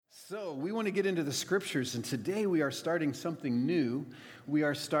So we want to get into the scriptures, and today we are starting something new. We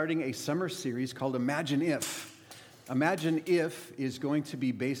are starting a summer series called Imagine If. Imagine If is going to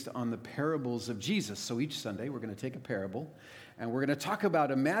be based on the parables of Jesus. So each Sunday we're going to take a parable, and we're going to talk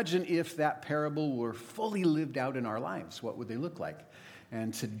about imagine if that parable were fully lived out in our lives. What would they look like?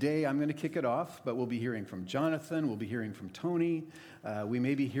 And today I'm going to kick it off, but we'll be hearing from Jonathan, we'll be hearing from Tony, we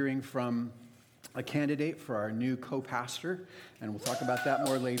may be hearing from a candidate for our new co-pastor, and we'll talk about that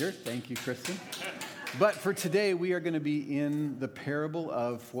more later. Thank you, Kristen. But for today, we are going to be in the parable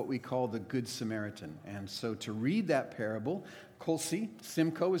of what we call the Good Samaritan. And so to read that parable, Kolsi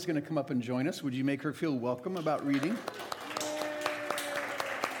Simcoe is going to come up and join us. Would you make her feel welcome about reading?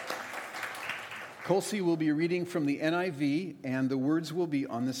 Kolsi will be reading from the NIV, and the words will be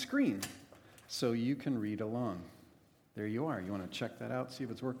on the screen, so you can read along. There you are. You want to check that out, see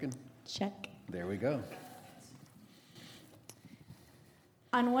if it's working? Check. There we go.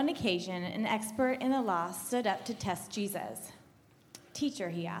 On one occasion, an expert in the law stood up to test Jesus. "Teacher,"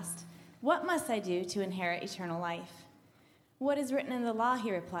 he asked, "what must I do to inherit eternal life?" "What is written in the law?"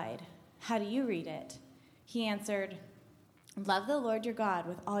 he replied. "How do you read it?" He answered, "Love the Lord your God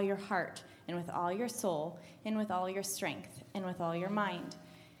with all your heart, and with all your soul, and with all your strength, and with all your mind,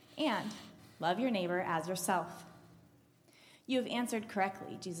 and love your neighbor as yourself." "You have answered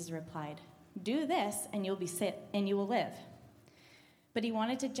correctly," Jesus replied. "Do this, and you will live." But he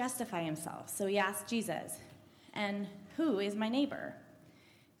wanted to justify himself, so he asked Jesus, "And who is my neighbor?"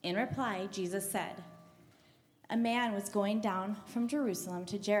 In reply, Jesus said, "A man was going down from Jerusalem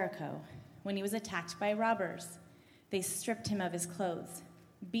to Jericho when he was attacked by robbers. They stripped him of his clothes,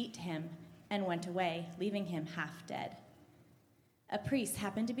 beat him, and went away, leaving him half dead. A priest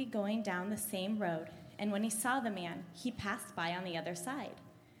happened to be going down the same road, and when he saw the man, he passed by on the other side.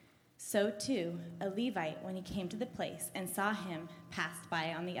 So too, a Levite, when he came to the place and saw him, passed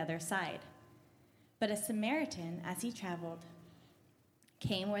by on the other side. But a Samaritan, as he traveled,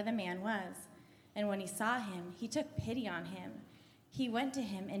 came where the man was, and when he saw him, he took pity on him. He went to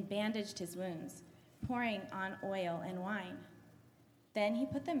him and bandaged his wounds, pouring on oil and wine. Then he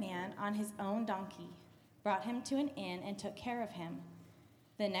put the man on his own donkey, brought him to an inn, and took care of him.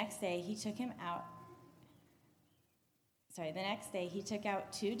 The next day he took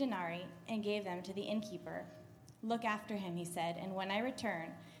out 2 denarii and gave them to the innkeeper. "Look after him," he said, "and when I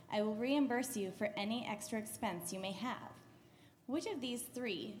return, I will reimburse you for any extra expense you may have." Which of these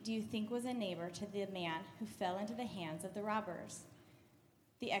 3 do you think was a neighbor to the man who fell into the hands of the robbers?"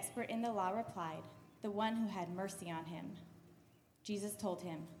 The expert in the law replied, "The one who had mercy on him." Jesus told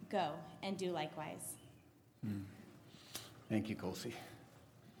him, "Go and do likewise." Thank you, Kolsi.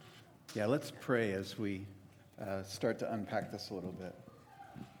 Yeah, let's pray as we start to unpack this a little bit.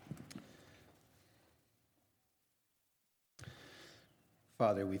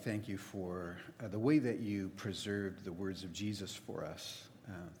 Father, we thank you for the way that you preserved the words of Jesus for us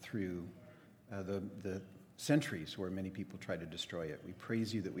through the centuries where many people tried to destroy it. We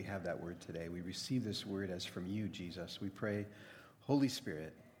praise you that we have that word today. We receive this word as from you, Jesus. We pray, Holy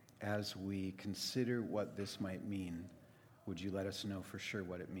Spirit, as we consider what this might mean, would you let us know for sure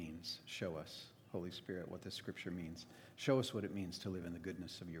what it means? Show us, Holy Spirit, what this scripture means. Show us what it means to live in the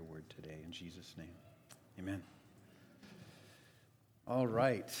goodness of your word today. In Jesus' name, amen. All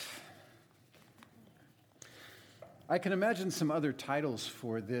right. I can imagine some other titles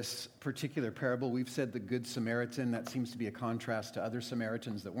for this particular parable. We've said the Good Samaritan. That seems to be a contrast to other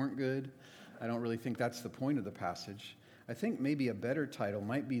Samaritans that weren't good. I don't really think that's the point of the passage. I think maybe a better title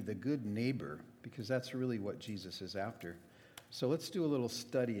might be the Good Neighbor, because that's really what Jesus is after. So let's do a little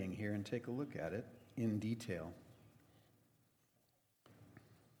studying here and take a look at it in detail.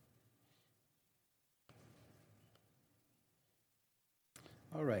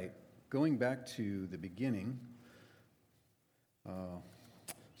 All right, going back to the beginning.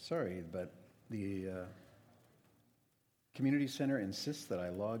 Sorry, but the community center insists that I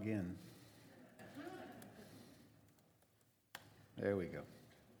log in. There we go.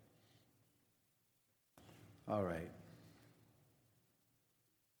 All right.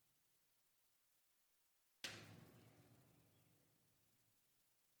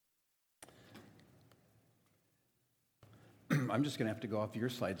 I'm just going to have to go off your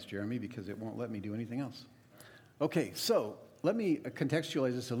slides, Jeremy, because it won't let me do anything else. Okay, so let me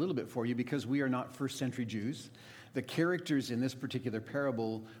contextualize this a little bit for you, because we are not first century Jews. The characters in this particular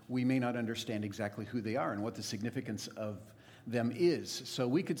parable, we may not understand exactly who they are and what the significance of them is. So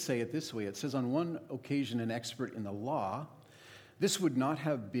we could say it this way. It says, on one occasion, an expert in the law. This would not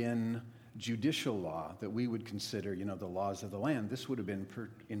have been judicial law that we would consider, the laws of the land. This would have been,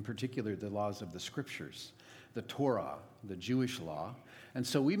 in particular, the laws of the scriptures, the Torah, the Jewish law. And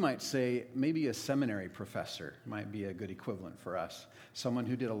so we might say maybe a seminary professor might be a good equivalent for us, someone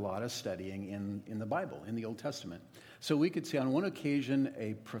who did a lot of studying in the Bible, in the Old Testament. So we could say on one occasion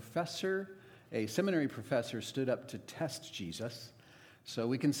a seminary professor stood up to test Jesus. So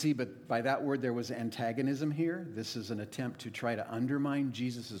we can see, but by that word there was antagonism here. This is an attempt to try to undermine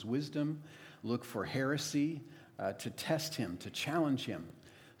Jesus' wisdom, look for heresy, to test him, to challenge him.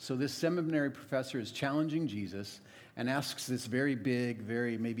 So this seminary professor is challenging Jesus and asks this very big,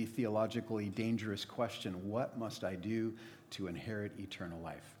 very maybe theologically dangerous question: what must I do to inherit eternal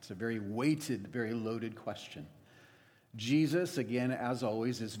life? It's a very weighted, very loaded question. Jesus, again, as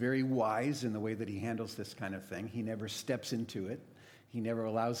always, is very wise in the way that he handles this kind of thing. He never steps into it. He never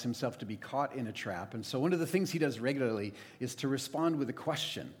allows himself to be caught in a trap. And so one of the things he does regularly is to respond with a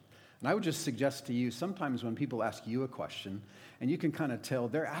question. And I would just suggest to you, sometimes when people ask you a question, and you can kind of tell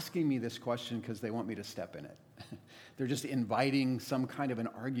they're asking me this question because they want me to step in it. They're just inviting some kind of an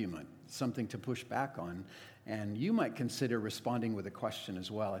argument, something to push back on. And you might consider responding with a question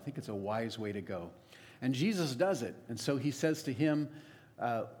as well. I think it's a wise way to go. And Jesus does it. And so he says to him,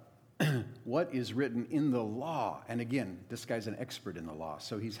 what is written in the law? And again, this guy's an expert in the law,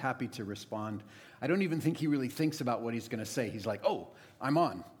 so he's happy to respond. I don't even think he really thinks about what he's going to say. He's like, oh, I'm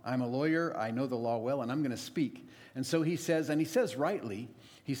on. I'm a lawyer. I know the law well, and I'm going to speak. And so he says, and he says rightly,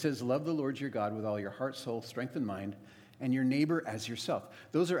 he says, love the Lord your God with all your heart, soul, strength, and mind, and your neighbor as yourself.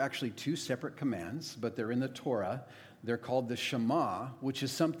 Those are actually two separate commands, but they're in the Torah. They're called the Shema, which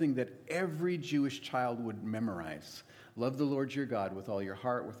is something that every Jewish child would memorize. Love the Lord your God with all your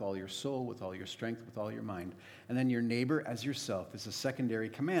heart, with all your soul, with all your strength, with all your mind. And then your neighbor as yourself is a secondary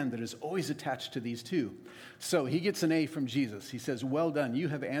command that is always attached to these two. So he gets an A from Jesus. He says, well done, you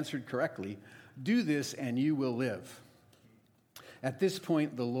have answered correctly. Do this and you will live. At this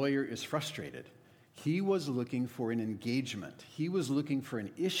point, the lawyer is frustrated. He was looking for an engagement. He was looking for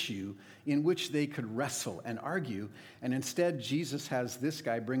an issue in which they could wrestle and argue. And instead, Jesus has this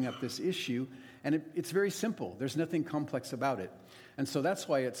guy bring up this issue. And it's very simple. There's nothing complex about it. And so that's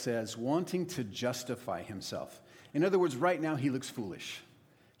why it says, wanting to justify himself. In other words, right now he looks foolish.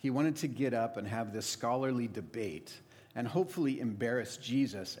 He wanted to get up and have this scholarly debate and hopefully embarrass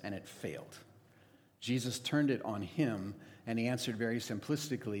Jesus, and it failed. Jesus turned it on him, and he answered very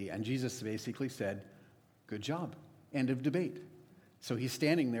simplistically. And Jesus basically said, good job. End of debate. So he's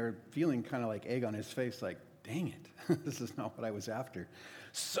standing there feeling kind of like egg on his face, like, dang it, this is not what I was after.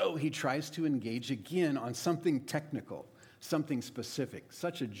 So he tries to engage again on something technical, something specific.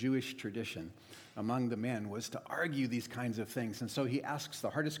 Such a Jewish tradition among the men was to argue these kinds of things. And so he asks the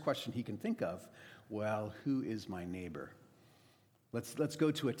hardest question he can think of, well, who is my neighbor? Let's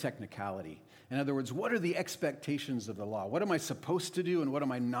go to a technicality. In other words, what are the expectations of the law? What am I supposed to do and what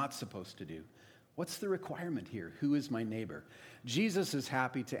am I not supposed to do? What's the requirement here? Who is my neighbor? Jesus is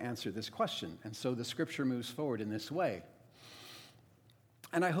happy to answer this question, and so the scripture moves forward in this way.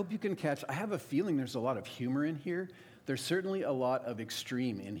 And I hope you can catch, I have a feeling there's a lot of humor in here. There's certainly a lot of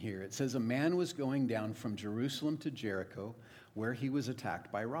extreme in here. It says a man was going down from Jerusalem to Jericho, where he was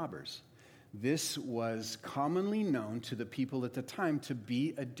attacked by robbers. This was commonly known to the people at the time to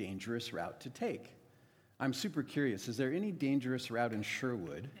be a dangerous route to take. I'm super curious, is there any dangerous route in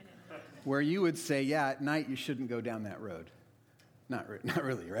Sherwood where you would say, yeah, at night you shouldn't go down that road? Not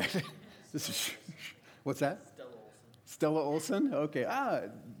really, right? This is what's that? Stella Olson? Okay.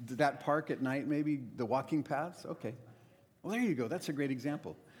 That park at night, maybe the walking paths? Okay. Well, there you go. That's a great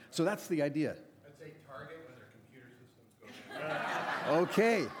example. So that's the idea. I'd say Target when their computer systems go down.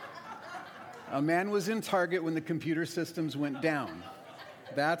 Okay. A man was in Target when the computer systems went down.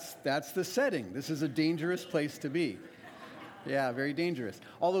 That's the setting. This is a dangerous place to be. Yeah, very dangerous.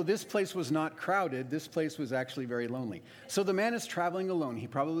 Although this place was not crowded, this place was actually very lonely. So the man is traveling alone. He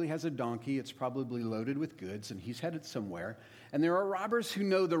probably has a donkey. It's probably loaded with goods, and he's headed somewhere. And there are robbers who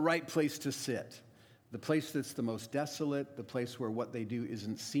know the right place to sit, the place that's the most desolate, the place where what they do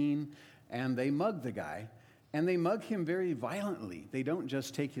isn't seen. And they mug the guy, and they mug him very violently. They don't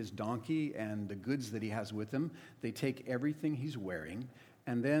just take his donkey and the goods that he has with him. They take everything he's wearing,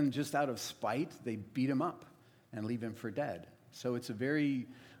 and then just out of spite, they beat him up and leave him for dead. So it's a very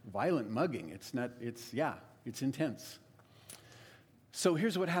violent mugging. It's intense. So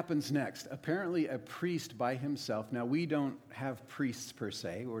here's what happens next. Apparently a priest by himself. Now we don't have priests per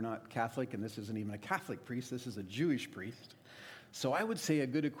se. We're not Catholic, and this isn't even a Catholic priest. This is a Jewish priest. So I would say a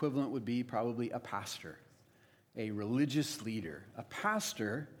good equivalent would be probably a pastor, a religious leader. A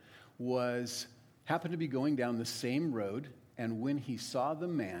pastor happened to be going down the same road, and when he saw the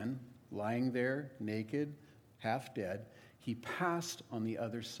man lying there naked, half dead, he passed on the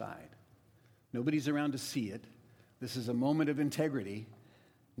other side. Nobody's around to see it. This is a moment of integrity.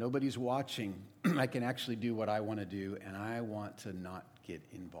 Nobody's watching. I can actually do what I want to do, and I want to not get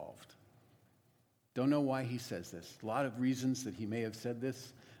involved. Don't know why he says this. A lot of reasons that he may have said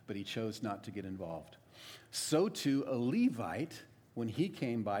this, but he chose not to get involved. So too, a Levite, when he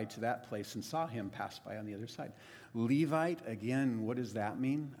came by to that place and saw him, passed by on the other side. Levite, again, what does that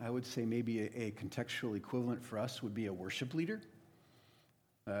mean? I would say maybe a contextual equivalent for us would be a worship leader.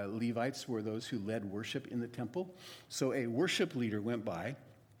 Levites were those who led worship in the temple. So a worship leader went by,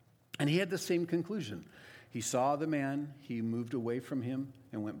 and he had the same conclusion. He saw the man, he moved away from him,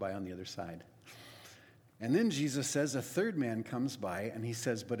 and went by on the other side. And then Jesus says a third man comes by, and he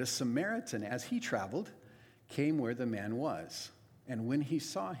says, but a Samaritan, as he traveled, came where the man was. And when he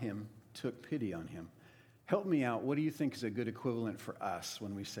saw him, took pity on him. Help me out. What do you think is a good equivalent for us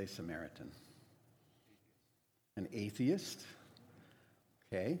when we say Samaritan? An atheist?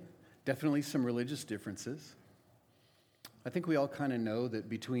 Okay. Definitely some religious differences. I think we all kind of know that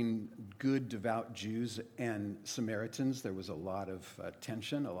between good, devout Jews and Samaritans, there was a lot of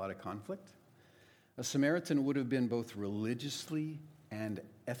tension, a lot of conflict. A Samaritan would have been both religiously and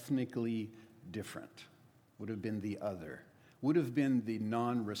ethnically different, would have been the other, would have been the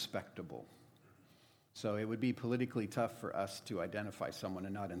non-respectable. So it would be politically tough for us to identify someone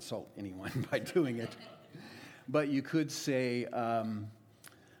and not insult anyone by doing it. But you could say,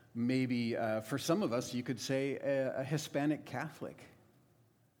 maybe for some of us, you could say a Hispanic Catholic.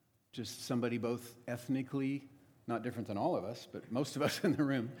 Just somebody both ethnically, not different than all of us, but most of us in the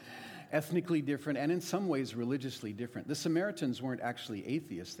room, ethnically different and in some ways religiously different. The Samaritans weren't actually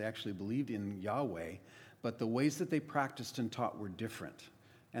atheists. They actually believed in Yahweh, but the ways that they practiced and taught were different.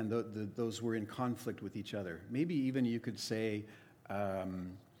 And those were in conflict with each other. Maybe even you could say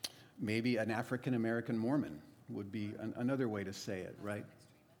maybe an African-American Mormon would be another way to say it, right?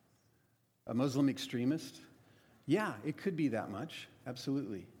 A Muslim extremist? Yeah, it could be that much.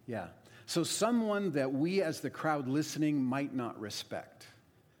 Absolutely, yeah. So someone that we as the crowd listening might not respect.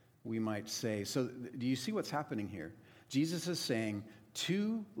 We might say, so do you see what's happening here? Jesus is saying,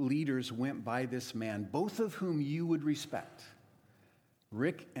 two leaders went by this man, both of whom you would respect.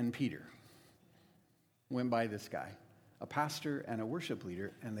 Rick and Peter went by this guy, a pastor and a worship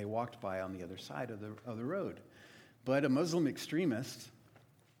leader, and they walked by on the other side of the road. But a Muslim extremist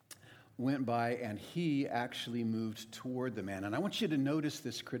went by, and he actually moved toward the man. And I want you to notice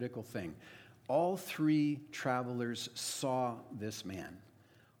this critical thing. All three travelers saw this man.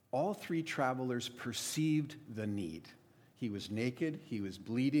 All three travelers perceived the need. He was naked, he was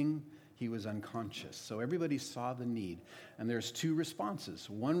bleeding, he was unconscious. So everybody saw the need. And there's two responses.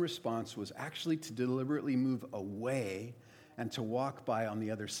 One response was actually to deliberately move away and to walk by on the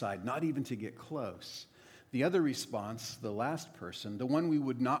other side, not even to get close. The other response, the last person, the one we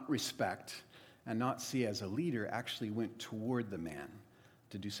would not respect and not see as a leader, actually went toward the man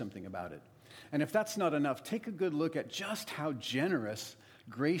to do something about it. And if that's not enough, take a good look at just how generous,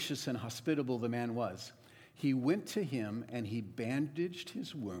 gracious, and hospitable the man was. He went to him and he bandaged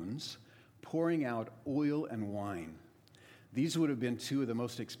his wounds, pouring out oil and wine. These would have been two of the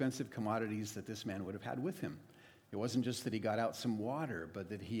most expensive commodities that this man would have had with him. It wasn't just that he got out some water, but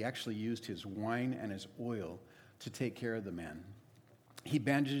that he actually used his wine and his oil to take care of the man. He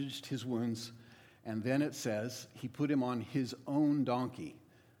bandaged his wounds, and then it says he put him on his own donkey.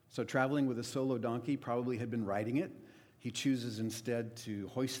 So traveling with a solo donkey, probably had been riding it. He chooses instead to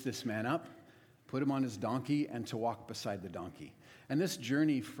hoist this man up, put him on his donkey, and to walk beside the donkey. And this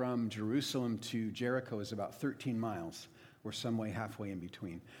journey from Jerusalem to Jericho is about 13 miles. We're some way halfway in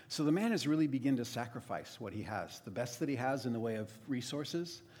between. So the man has really begun to sacrifice what he has, the best that he has in the way of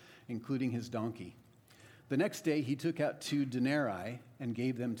resources, including his donkey. The next day, he took out 2 denarii and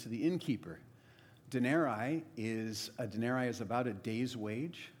gave them to the innkeeper. Denarii is about a day's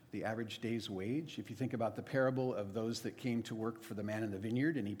wage, the average day's wage. If you think about the parable of those that came to work for the man in the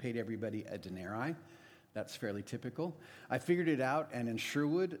vineyard and he paid everybody a denarii, that's fairly typical. I figured it out, and in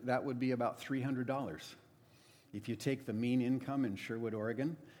Sherwood, that would be about $300. If you take the mean income in Sherwood,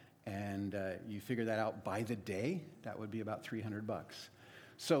 Oregon, and you figure that out by the day, that would be about $300.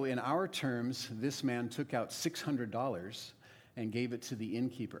 So in our terms, this man took out $600 and gave it to the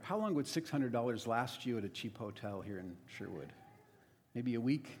innkeeper. How long would $600 last you at a cheap hotel here in Sherwood? Maybe a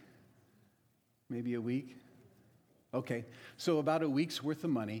week? Maybe a week? Okay, so about a week's worth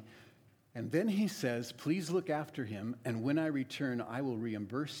of money. And then he says, please look after him, and when I return, I will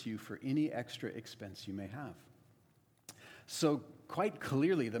reimburse you for any extra expense you may have. So quite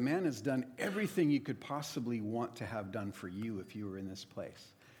clearly, the man has done everything you could possibly want to have done for you if you were in this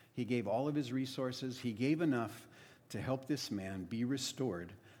place. He gave all of his resources. He gave enough to help this man be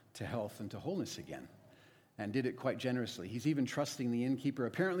restored to health and to wholeness again. and did it quite generously. He's even trusting the innkeeper.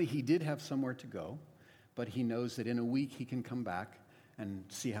 Apparently, he did have somewhere to go, but he knows that in a week he can come back and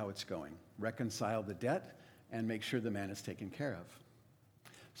see how it's going, reconcile the debt, and make sure the man is taken care of.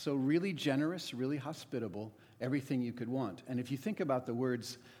 So really generous, really hospitable, everything you could want. And if you think about the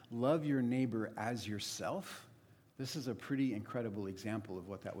words, love your neighbor as yourself, this is a pretty incredible example of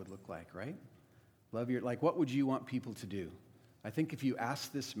what that would look like, right? What would you want people to do? I think if you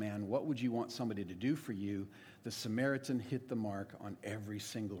ask this man, what would you want somebody to do for you? The Samaritan hit the mark on every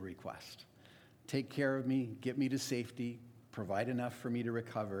single request. Take care of me, get me to safety, provide enough for me to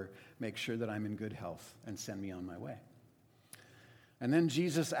recover, make sure that I'm in good health, and send me on my way. And then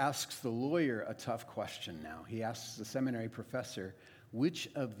Jesus asks the lawyer a tough question now. He asks the seminary professor, which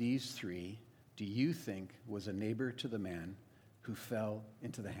of these three do you think was a neighbor to the man who fell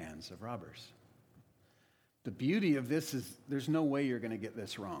into the hands of robbers? The beauty of this is there's no way you're going to get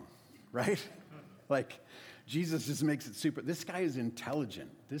this wrong, right? Jesus just makes it super. This guy is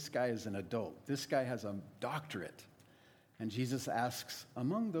intelligent. This guy is an adult. This guy has a doctorate. And Jesus asks,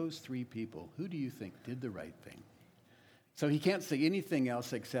 among those three people, who do you think did the right thing? So he can't say anything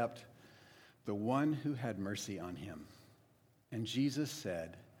else except the one who had mercy on him. And Jesus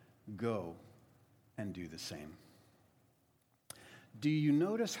said, go and do the same. Do you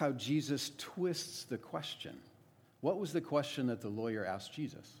notice how Jesus twists the question? What was the question that the lawyer asked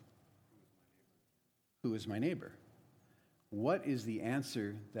Jesus? Who is my neighbor? What is the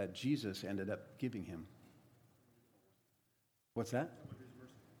answer that Jesus ended up giving him? What's that?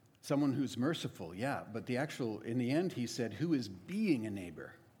 Someone who's merciful, yeah. But in the end, he said, who is being a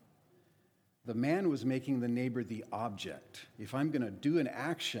neighbor? The man was making the neighbor the object. If I'm going to do an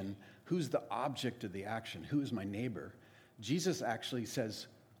action, who's the object of the action? Who is my neighbor? Jesus actually says,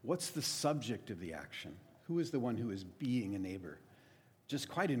 what's the subject of the action? Who is the one who is being a neighbor? Just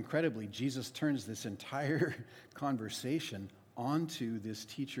quite incredibly, Jesus turns this entire conversation onto this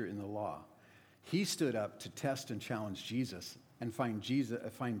teacher in the law. He stood up to test and challenge Jesus and find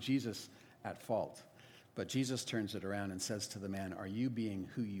Jesus at fault. But Jesus turns it around and says to the man, are you being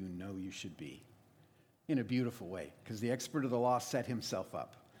who you know you should be? In a beautiful way, because the expert of the law set himself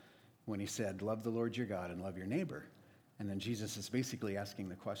up when he said, love the Lord your God and love your neighbor. And then Jesus is basically asking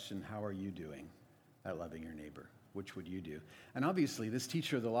the question, how are you doing at loving your neighbor? Which would you do? And obviously, this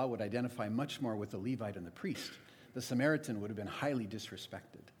teacher of the law would identify much more with the Levite and the priest. The Samaritan would have been highly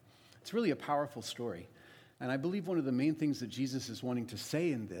disrespected. It's really a powerful story. And I believe one of the main things that Jesus is wanting to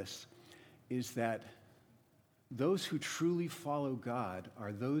say in this is that those who truly follow God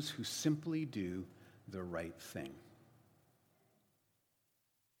are those who simply do the right thing.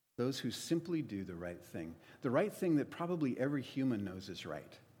 Those who simply do the right thing. The right thing that probably every human knows is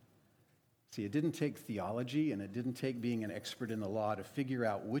right. See, it didn't take theology and it didn't take being an expert in the law to figure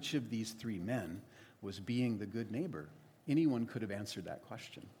out which of these three men was being the good neighbor. Anyone could have answered that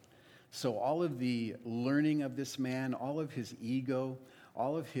question. So all of the learning of this man, all of his ego,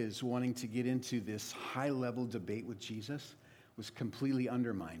 all of his wanting to get into this high-level debate with Jesus was completely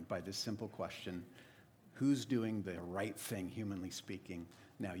undermined by this simple question, who's doing the right thing, humanly speaking?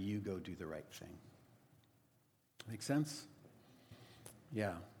 Now you go do the right thing. Make sense?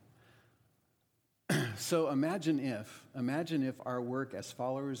 Yeah. So imagine if our work as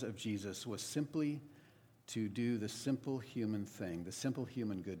followers of Jesus was simply to do the simple human thing, the simple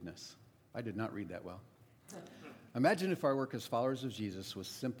human goodness. I did not read that well. Imagine if our work as followers of Jesus was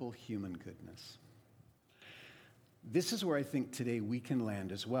simple human goodness. This is where I think today we can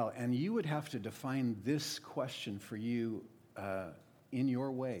land as well. And you would have to define this question for you in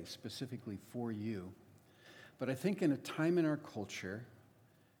your way, specifically for you. But I think in a time in our culture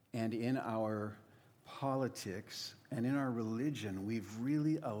and in our politics and in our religion, we've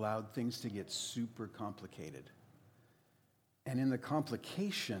really allowed things to get super complicated. And in the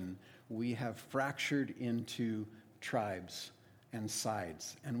complication, we have fractured into tribes and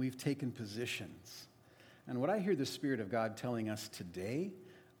sides, and we've taken positions. And what I hear the Spirit of God telling us today,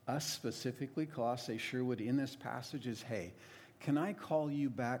 us specifically, Colossae Sherwood, in this passage is, hey, can I call you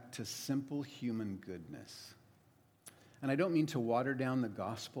back to simple human goodness? And I don't mean to water down the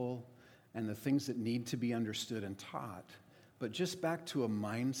gospel and the things that need to be understood and taught, but just back to a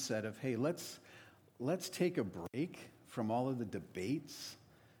mindset of, hey, let's take a break from all of the debates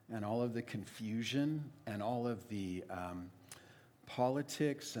and all of the confusion and all of the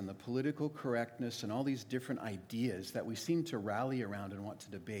politics and the political correctness and all these different ideas that we seem to rally around and want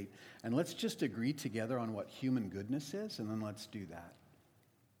to debate. And let's just agree together on what human goodness is, and then let's do that.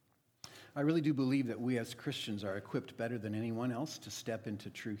 I really do believe that we as Christians are equipped better than anyone else to step into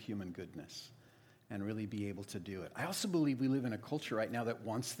true human goodness and really be able to do it. I also believe we live in a culture right now that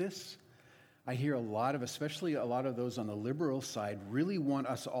wants this. I hear especially a lot of those on the liberal side, really want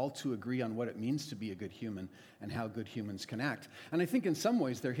us all to agree on what it means to be a good human and how good humans can act. And I think in some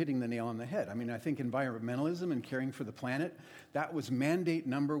ways they're hitting the nail on the head. I mean, I think environmentalism and caring for the planet, that was mandate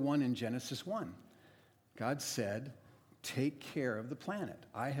number 1 in Genesis 1. God said, take care of the planet.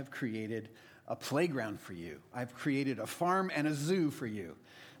 I have created a playground for you. I've created a farm and a zoo for you.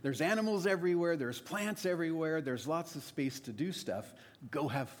 There's animals everywhere. There's plants everywhere. There's lots of space to do stuff. Go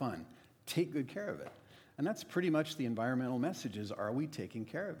have fun. Take good care of it. And that's pretty much the environmental message is, are we taking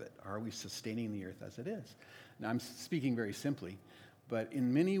care of it? Are we sustaining the earth as it is? Now, I'm speaking very simply, but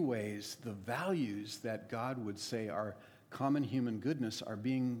in many ways, the values that God would say are common human goodness are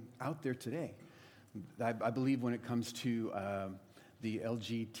being out there today. I believe when it comes to the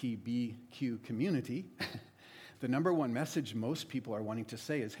LGBTQ community, the number one message most people are wanting to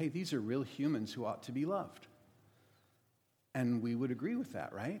say is, hey, these are real humans who ought to be loved. And we would agree with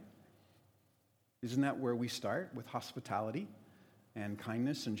that, right? Isn't that where we start, with hospitality and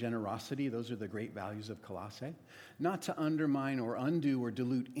kindness and generosity? Those are the great values of Colossae. Not to undermine or undo or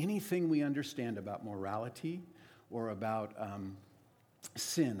dilute anything we understand about morality or about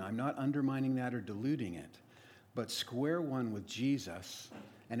sin. I'm not undermining that or diluting it. But square one with Jesus,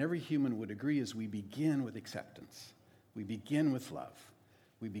 and every human would agree, is we begin with acceptance. We begin with love.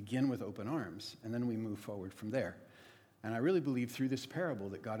 We begin with open arms, and then we move forward from there. And I really believe through this parable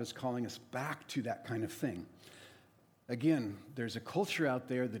that God is calling us back to that kind of thing. Again, there's a culture out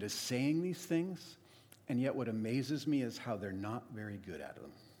there that is saying these things, and yet what amazes me is how they're not very good at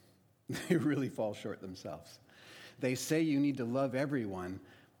them. They really fall short themselves. They say you need to love everyone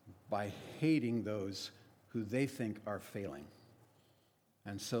by hating those who they think are failing.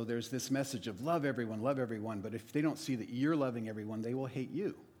 And so there's this message of love everyone, but if they don't see that you're loving everyone, they will hate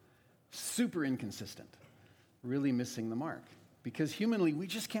you. Super inconsistent. Really missing the mark. Because humanly, we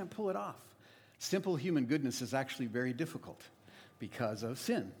just can't pull it off. Simple human goodness is actually very difficult because of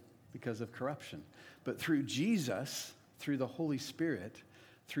sin, because of corruption. But through Jesus, through the Holy Spirit,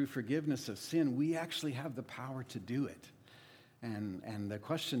 through forgiveness of sin, we actually have the power to do it. And the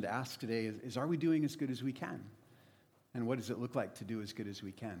question to ask today is, are we doing as good as we can? And what does it look like to do as good as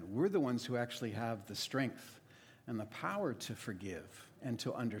we can? We're the ones who actually have the strength and the power to forgive and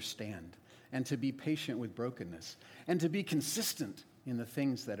to understand and to be patient with brokenness, and to be consistent in the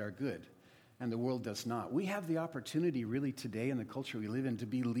things that are good, and the world does not. We have the opportunity really today in the culture we live in to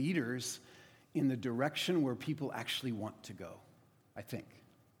be leaders in the direction where people actually want to go, I think.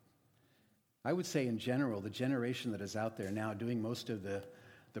 I would say in general, the generation that is out there now doing most of the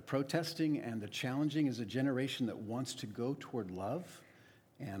protesting and the challenging is a generation that wants to go toward love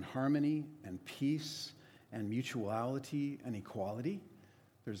and harmony and peace and mutuality and equality.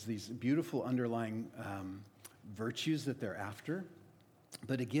 There's these beautiful underlying virtues that they're after.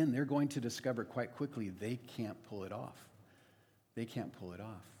 But again, they're going to discover quite quickly they can't pull it off. They can't pull it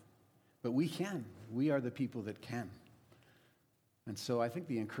off. But we can. We are the people that can. And so I think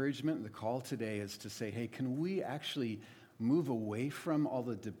the encouragement and the call today is to say, hey, can we actually move away from all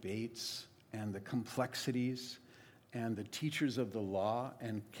the debates and the complexities and the teachers of the law,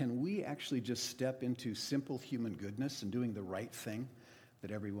 and can we actually just step into simple human goodness and doing the right thing that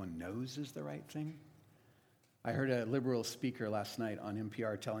everyone knows is the right thing? I heard a liberal speaker last night on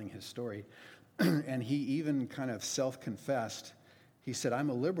NPR telling his story, and he even kind of self-confessed. He said, I'm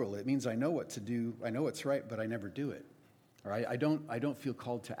a liberal. It means I know what to do. I know it's right, but I never do it. Or I don't feel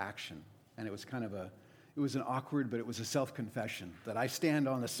called to action. And it was kind of it was an awkward, but it was a self-confession that I stand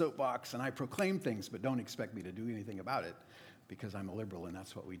on the soapbox and I proclaim things, but don't expect me to do anything about it because I'm a liberal and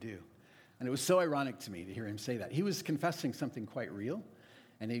that's what we do. And it was so ironic to me to hear him say that. He was confessing something quite real.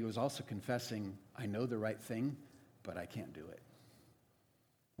 And he was also confessing, I know the right thing, but I can't do it.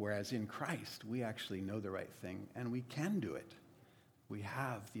 Whereas in Christ, we actually know the right thing, and we can do it. We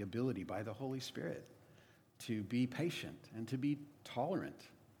have the ability by the Holy Spirit to be patient and to be tolerant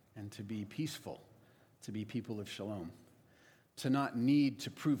and to be peaceful, to be people of shalom, to not need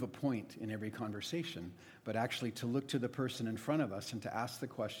to prove a point in every conversation, but actually to look to the person in front of us and to ask the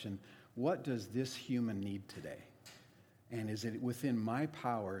question, what does this human need today? And is it within my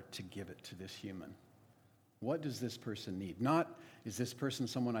power to give it to this human? What does this person need? Not, is this person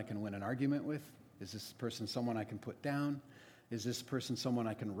someone I can win an argument with? Is this person someone I can put down? Is this person someone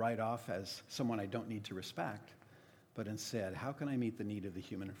I can write off as someone I don't need to respect? But instead, how can I meet the need of the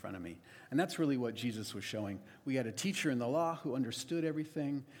human in front of me? And that's really what Jesus was showing. We had a teacher in the law who understood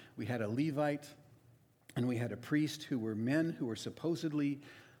everything. We had a Levite, and we had a priest who were men who were supposedly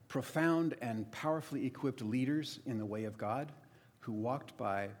profound and powerfully equipped leaders in the way of God who walked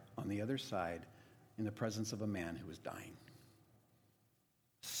by on the other side in the presence of a man who was dying.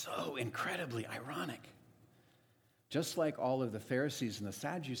 So incredibly ironic. Just like all of the Pharisees and the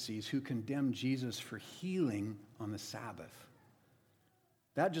Sadducees who condemned Jesus for healing on the Sabbath.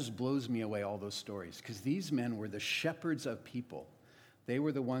 That just blows me away, all those stories, because these men were the shepherds of people. They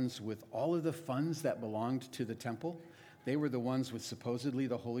were the ones with all of the funds that belonged to the temple. They were the ones with supposedly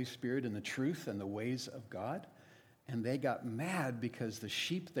the Holy Spirit and the truth and the ways of God. And they got mad because the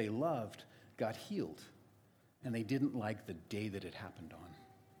sheep they loved got healed. And they didn't like the day that it happened on.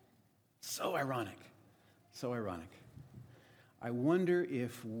 So ironic. So ironic. I wonder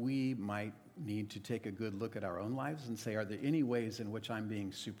if we might need to take a good look at our own lives and say, are there any ways in which I'm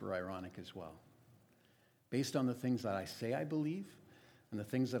being super ironic as well? Based on the things that I say I believe and the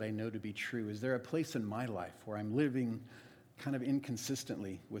things that I know to be true, is there a place in my life where I'm living kind of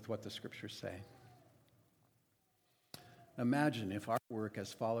inconsistently with what the scriptures say? Imagine if our work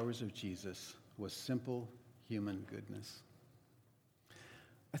as followers of Jesus was simple human goodness.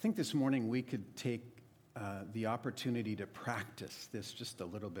 I think this morning we could take the opportunity to practice this just a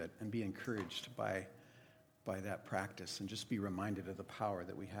little bit and be encouraged by that practice and just be reminded of the power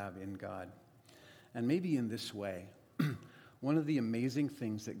that we have in God. And maybe in this way, one of the amazing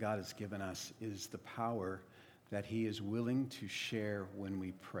things that God has given us is the power that he is willing to share when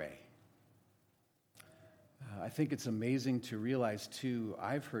we pray. I think it's amazing to realize, too,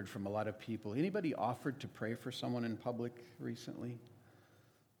 I've heard from a lot of people. Anybody offered to pray for someone in public recently?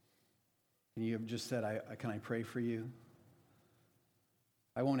 And you have just said, can I pray for you?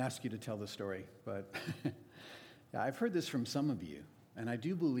 I won't ask you to tell the story, but yeah, I've heard this from some of you. And I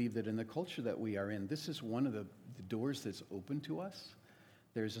do believe that in the culture that we are in, this is one of the doors that's open to us.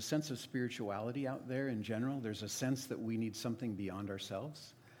 There's a sense of spirituality out there in general. There's a sense that we need something beyond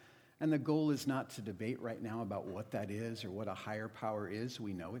ourselves. And the goal is not to debate right now about what that is or what a higher power is.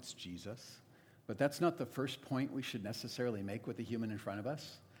 We know it's Jesus. But that's not the first point we should necessarily make with the human in front of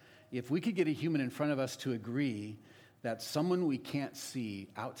us. If we could get a human in front of us to agree that someone we can't see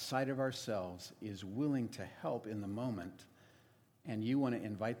outside of ourselves is willing to help in the moment, and you want to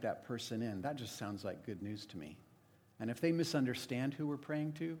invite that person in, that just sounds like good news to me. And if they misunderstand who we're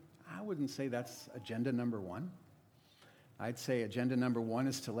praying to, I wouldn't say that's agenda number one. I'd say agenda number one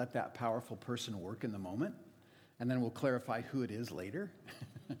is to let that powerful person work in the moment, and then we'll clarify who it is later,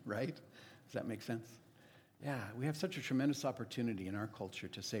 right? Does that make sense? Yeah, we have such a tremendous opportunity in our culture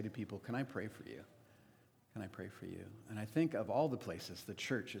to say to people, can I pray for you? Can I pray for you? And I think of all the places, the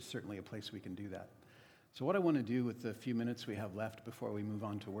church is certainly a place we can do that. So what I want to do with the few minutes we have left before we move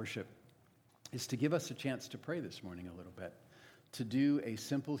on to worship is to give us a chance to pray this morning a little bit, to do a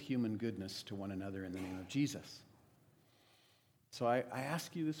simple human goodness to one another in the name of Jesus. So I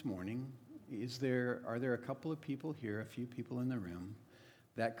ask you this morning, are there a couple of people here, a few people in the room,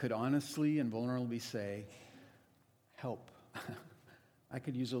 that could honestly and vulnerably say, help. I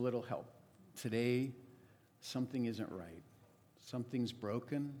could use a little help. Today, something isn't right. Something's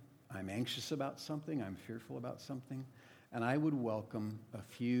broken. I'm anxious about something. I'm fearful about something. And I would welcome a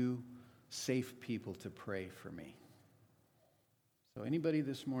few safe people to pray for me. So anybody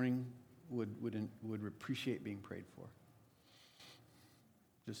this morning would appreciate being prayed for?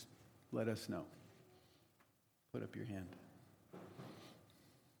 Just let us know. Put up your hand.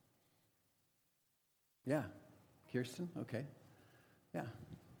 Yeah. Kirsten? Okay. Yeah.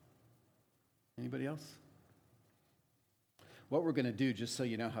 Anybody else? What we're going to do, just so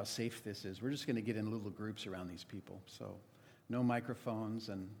you know how safe this is, we're just going to get in little groups around these people. So no microphones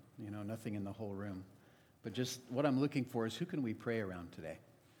and, nothing in the whole room. But just what I'm looking for is who can we pray around today?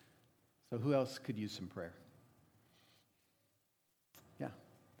 So who else could use some prayer? Yeah.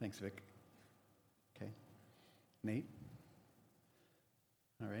 Thanks, Vic. Okay. Nate?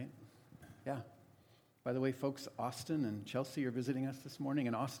 All right. Yeah. By the way, folks, Austin and Chelsea are visiting us this morning,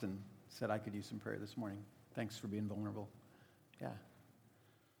 and Austin said I could use some prayer this morning. Thanks for being vulnerable. Yeah.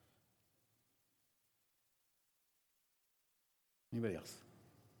 Anybody else?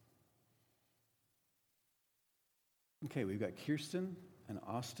 Okay, we've got Kirsten and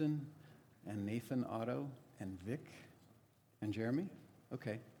Austin and Nathan Otto and Vic and Jeremy.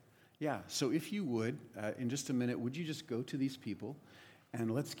 Okay. Yeah, so if you would, in just a minute, would you just go to these people?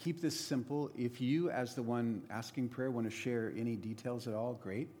 And let's keep this simple. If you, as the one asking prayer, want to share any details at all,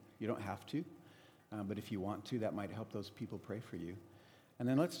 great. You don't have to. But if you want to, that might help those people pray for you. And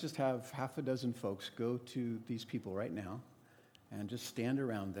then let's just have half a dozen folks go to these people right now and just stand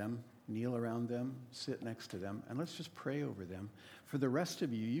around them, kneel around them, sit next to them, and let's just pray over them. For the rest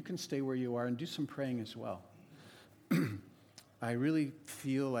of you, you can stay where you are and do some praying as well. I really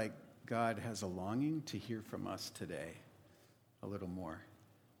feel like God has a longing to hear from us today. A little more.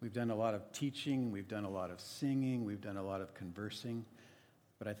 We've done a lot of teaching, we've done a lot of singing, we've done a lot of conversing,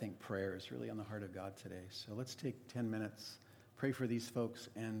 But I think prayer is really on the heart of God today. So let's take 10 minutes, pray for these folks,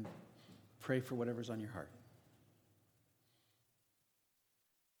 and pray for whatever's on your heart.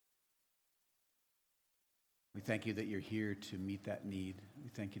 We thank you that you're here to meet that need. We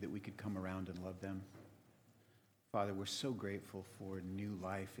thank you that we could come around and love them. Father, we're so grateful for new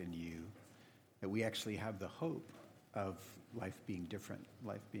life in you, that we actually have the hope of life being different,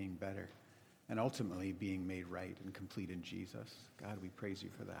 life being better, and ultimately being made right and complete in Jesus. God, we praise you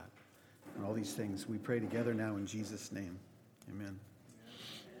for that. And all these things we pray together now in Jesus' name. Amen.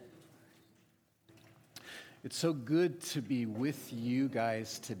 It's so good to be with you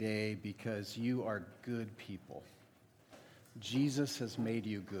guys today because you are good people. Jesus has made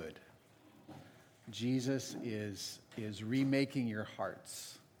you good. Jesus is remaking your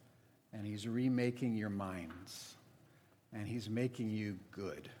hearts, and he's remaking your minds, and he's making you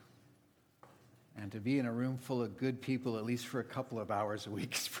good. And to be in a room full of good people, at least for a couple of hours a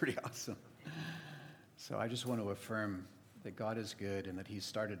week, is pretty awesome. So I just want to affirm that God is good and that he's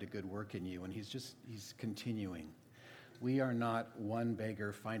started a good work in you, and he's continuing. We are not one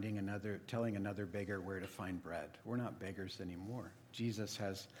beggar telling another beggar where to find bread. We're not beggars anymore. Jesus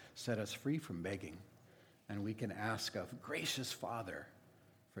has set us free from begging, and we can ask of gracious Father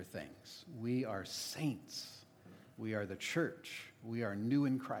for things. We are saints. We are the church. We are new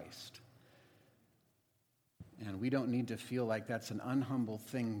in Christ. And we don't need to feel like that's an unhumble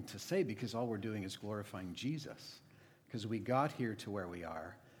thing to say, because all we're doing is glorifying Jesus. Because we got here to where we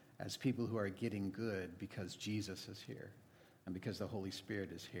are as people who are getting good because Jesus is here and because the Holy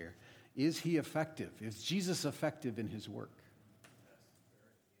Spirit is here. Is he effective? Is Jesus effective in his work?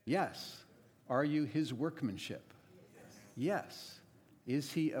 Yes. Are you his workmanship? Yes.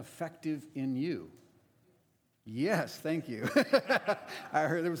 Is he effective in you? Yes, thank you. I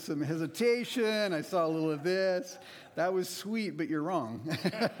heard there was some hesitation. I saw a little of this. That was sweet, but you're wrong.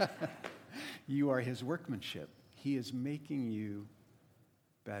 You are his workmanship. He is making you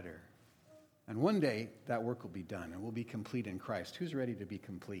better. And one day, that work will be done, and we'll be complete in Christ. Who's ready to be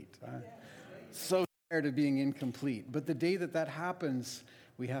complete? So tired of being incomplete. But the day that happens,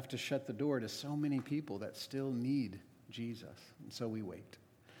 we have to shut the door to so many people that still need Jesus. And so we wait.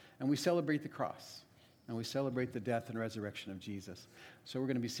 And we celebrate the cross. And we celebrate the death and resurrection of Jesus. So we're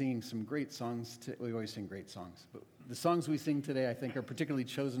going to be singing some great songs. We always sing great songs. But the songs we sing today, I think, are particularly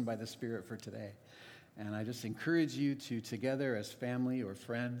chosen by the Spirit for today. And I just encourage you to, together as family or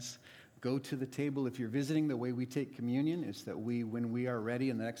friends, go to the table. If you're visiting, the way we take communion is that when we are ready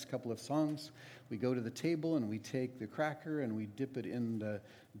in the next couple of songs, we go to the table and we take the cracker and we dip it in the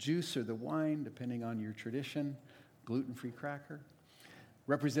juice or the wine, depending on your tradition. Gluten-free cracker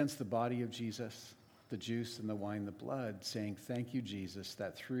represents the body of Jesus, the juice and the wine, the blood, saying, thank you, Jesus,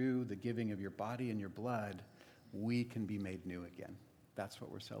 that through the giving of your body and your blood, we can be made new again. That's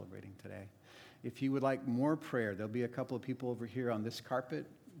what we're celebrating today. If you would like more prayer, there'll be a couple of people over here on this carpet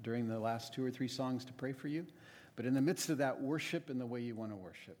during the last 2 or 3 songs to pray for you. But in the midst of that, worship in the way you want to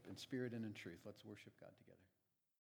worship, in spirit and in truth. Let's worship God together.